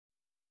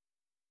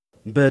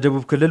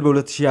በደቡብ ክልል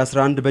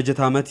በ2011 በጀት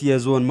ዓመት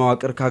የዞን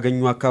መዋቅር ካገኙ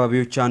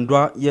አካባቢዎች አንዷ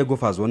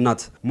የጎፋ ዞን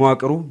ናት።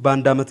 መዋቅሩ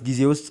በአንድ ዓመት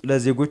ጊዜ ውስጥ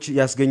ለዜጎች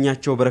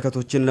ያስገኛቸው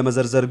በረከቶችን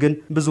ለመዘርዘር ግን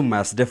ብዙም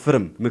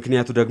አያስደፍርም።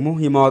 ምክንያቱ ደግሞ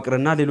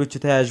የመዋቅርና ሌሎች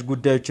ተያያዥ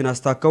ጉዳዮችን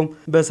አስታከው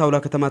በሳውላ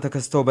ከተማ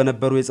ተከስተው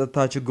በነበሩ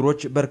የጸጥታ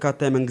ችግሮች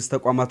በርካታ የመንግስት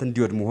ተቋማት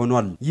እንዲወድሙ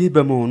ሆኗል። ይህ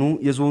በመሆኑ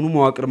የዞኑ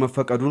መዋቅር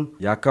መፈቀዱን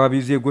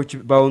የአካባቢው ዜጎች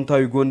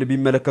በአዎንታዊ ጎን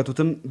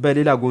ቢመለከቱትም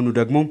በሌላ ጎኑ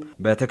ደግሞ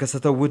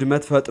በተከሰተው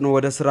ውድመት ፈጥኖ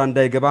ወደ ስራ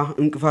እንዳይገባ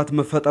እንቅፋት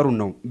መፈጠሩን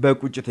ነው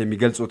በቁጭት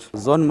የሚገልጹት።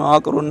 ዞን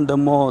መዋቅሩን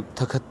ደግሞ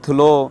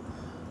ተከትሎ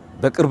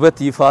በቅርበት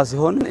ይፋ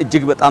ሲሆን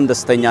እጅግ በጣም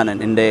ደስተኛ ነን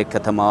እንደ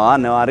ከተማዋ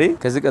ነዋሪ።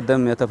 ከዚህ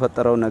ቀደም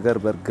የተፈጠረው ነገር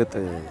በርግጥ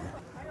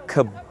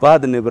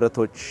ከባድ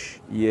ንብረቶች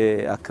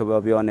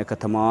የአካባቢዋን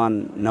የከተማዋን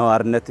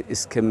ነዋሪነት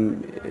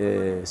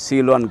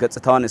ሲሏን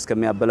ገጽታዋን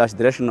እስከሚያበላሽ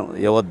ድረስ ነው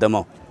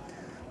የወደመው።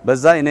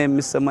 በዛ እኔ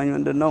የሚሰማኝ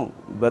ምንድነው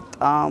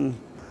በጣም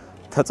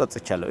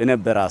ተጸጽቻለሁ እኔ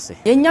በራሴ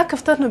የኛ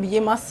ክፍተት ነው ብዬ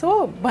ማስበው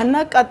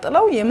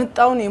ባናቃጥለው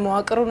የመጣውን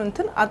የመዋቅሩን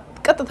እንትን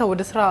ቀጥታ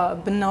ወደ ስራ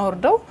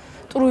ብናወርደው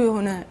ጥሩ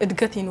የሆነ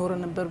እድገት ይኖር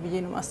ነበር ብዬ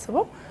ነው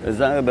ማስበው። እዛ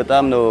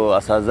በጣም ነው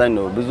አሳዛኝ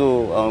ነው። ብዙ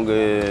አሁን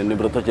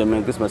ንብረቶች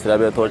የመንግስት መስሪያ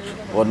ቤቶች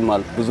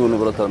ወድሟል። ብዙ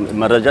ንብረቶች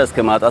መረጃ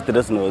እስከ ማጣት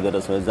ድረስ ነው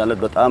የደረሰው። እዛ ላይ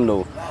በጣም ነው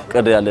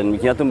ቅር ያለን።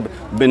 ምክንያቱም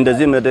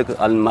እንደዚህ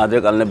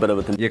ማድረግ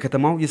አልነበረበትም።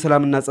 የከተማው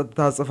የሰላምና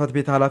ጸጥታ ጽሕፈት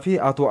ቤት ኃላፊ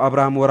አቶ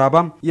አብርሃም ወራባ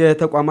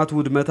የተቋማት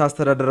ውድመት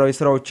አስተዳደራዊ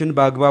ስራዎችን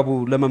በአግባቡ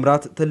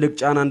ለመምራት ትልቅ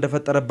ጫና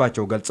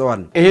እንደፈጠረባቸው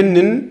ገልጸዋል።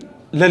 ይሄንን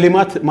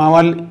ለልማት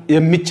ማዋል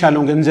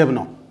የሚቻለው ገንዘብ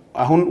ነው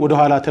አሁን ወደ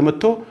ኋላ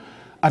ተመቶ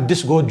አዲስ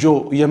ጎጆ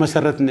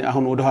የመሰረትን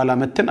አሁን ወደ ኋላ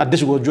መተን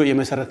አዲስ ጎጆ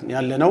የመሰረትን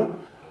ያለ ነው።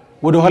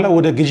 ወደ ኋላ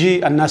ወደ ግዢ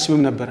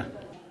አናስብም ነበር።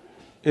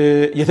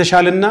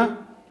 የተሻለና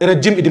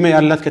ረጅም እድሜ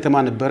ያላት ከተማ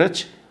ነበረች።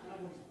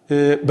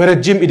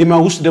 በረጅም እድሜ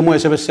ውስጥ ደግሞ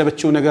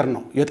የሰበሰበችው ነገር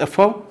ነው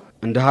የጠፋው።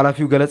 እንደ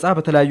ኃላፊው ገለጻ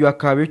በተለያዩ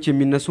አካባቢዎች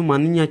የሚነሱ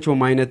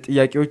ማንኛቸውም አይነት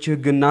ጥያቄዎች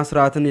ህግና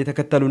ስርዓትን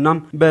የተከተሉና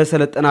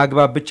በሰለጠነ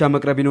አግባብ ብቻ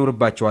መቅረብ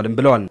ይኖርባቸዋልም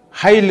ብለዋል።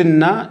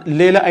 ኃይልና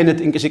ሌላ አይነት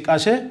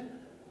እንቅስቃሴ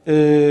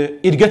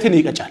እድገትን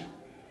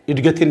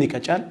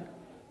ይቀጫል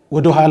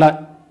ወደ ኋላ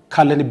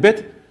ካለንበት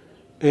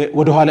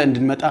ወደ ኋላ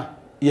እንድንመጣ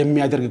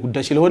የሚያደርግ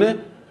ጉዳይ ስለሆነ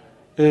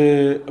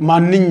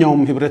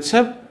ማንኛውም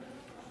ህብረተሰብ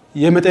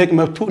የመጠየቅ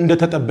መብቱ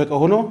እንደተጠበቀ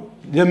ሆኖ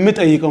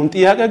የሚጠይቀውን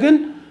ጥያቄ ግን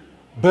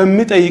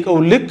በሚጠይቀው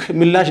ልክ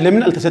ምላሽ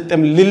ለምን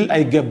አልተሰጠም ሊል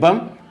አይገባም።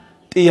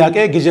 ጥያቄ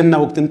ጊዜና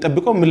ወቅትን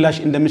ጠብቆ ምላሽ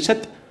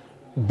እንደሚሰጥ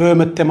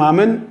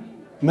በመተማመን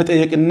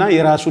መጠየቅና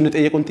የራሱን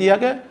የጠየቀውን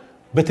ጥያቄ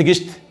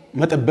በትግስት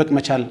መጠበቅ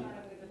መቻል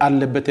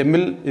አለበት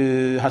የሚል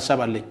ሐሳብ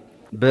አለኝ።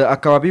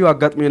 በአካባቢው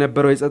አጋጥሞ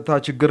የነበረው የጸጥታ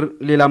ችግር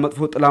ሌላ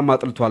መጥፎ ጥላም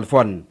አጥልቶ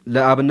አልፏል።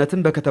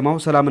 ለአብነትም በከተማው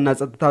ሰላምና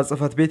ጸጥታ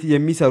ጽሕፈት ቤት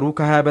የሚሰሩ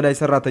ከ20 በላይ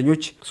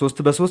ሰራተኞች 3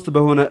 በ3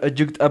 በሆነ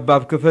እጅግ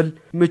ጠባብ ክፍል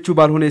ምቹ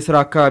ባልሆነ የሥራ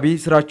አካባቢ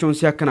ስራቸውን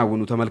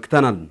ሲያከናውኑ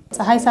ተመልክተናል።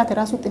 ፀሐይ ሰዓት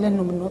ራሱ ጥለን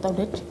ነው የምንወጣው።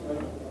 ደጅ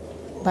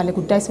ባለ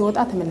ጉዳይ ሲወጣ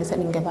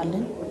ተመልሰን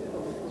እንገባለን።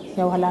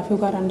 ያው ኃላፊው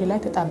ጋር አንድ ላይ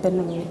ተጣበን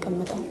ነው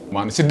የምንቀመጠው።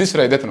 ማን 6 ስራ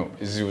ሂደት ነው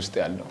እዚህ ውስጥ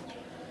ያለው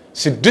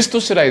 6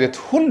 ስራ ሂደት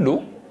ሁሉ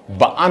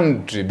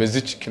በአንድ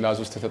በዚች ክላስ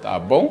ውስጥ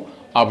ተጣበው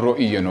አብሮ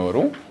እየኖሩ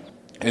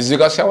እዚህ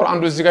ጋር ሲያወር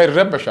አንዱ እዚህ ጋር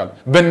ይረበሻል።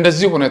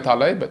 በእንደዚህ ሁኔታ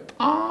ላይ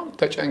በጣም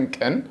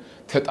ተጨንቀን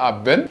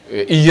ተጣበን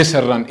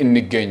እየሰራን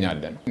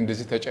እንገኛለን።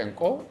 እንደዚህ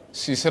ተጨንቆ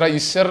ሲሰራ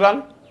ይሰራል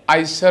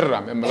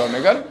አይሰራም የሚለው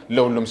ነገር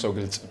ለሁሉም ሰው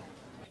ግልጽ ነው።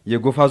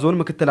 የጎፋ ዞን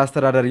ምክትል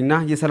አስተዳዳሪና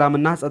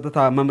የሰላምና ጸጥታ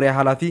መምሪያ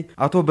ኃላፊ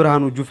አቶ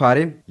ብርሃኑ ጁፋሬ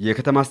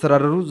የከተማ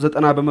አስተዳደሩ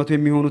 90 በመቶ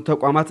የሚሆኑ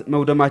ተቋማት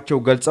መውደማቸው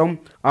ገልጸው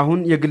አሁን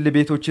የግል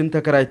ቤቶችን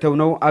ተከራይተው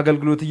ነው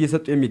አገልግሎት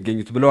እየሰጡ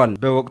የሚገኙት ብለዋል።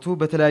 በወቅቱ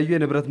በተለያዩ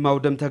የንብረት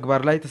ማውደም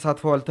ተግባር ላይ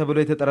ተሳትፈዋል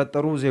ተብለው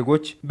የተጠረጠሩ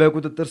ዜጎች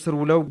በቁጥጥር ስር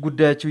ውለው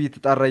ጉዳያቸው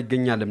እየተጣራ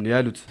ይገኛልም ነው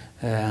ያሉት።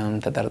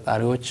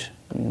 ተጠርጣሪዎች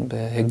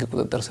በህግ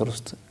ቁጥጥር ስር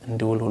ውስጥ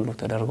እንዲውሉ ሁሉ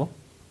ተደርጎ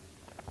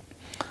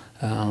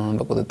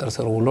በቁጥጥር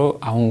ስር ውሎ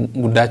አሁን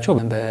ጉዳያቸው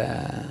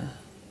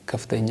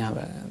ከፍተኛ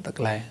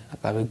ጠቅላይ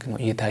አቃቤ ሕግ ነው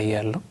እየታየ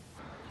ያለው።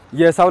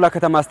 የሳውላ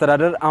ከተማ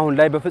አስተዳደር አሁን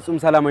ላይ በፍጹም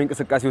ሰላማዊ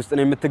እንቅስቃሴ ውስጥ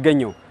ነው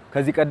የምትገኘው።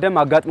 ከዚህ ቀደም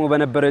አጋጥሞ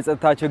በነበረው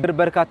የጸጥታ ችግር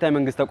በርካታ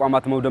የመንግስት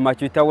ተቋማት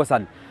መውደማቸው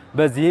ይታወሳል።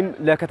 በዚህም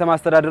ለከተማ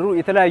አስተዳደሩ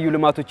የተለያዩ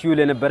ልማቶች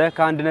ይውል የነበረ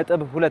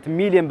ከ1.2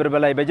 ሚሊዮን ብር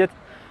በላይ በጀት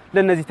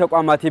ለነዚህ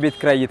ተቋማት የቤት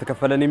ኪራይ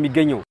እየተከፈለ ነው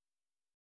የሚገኘው።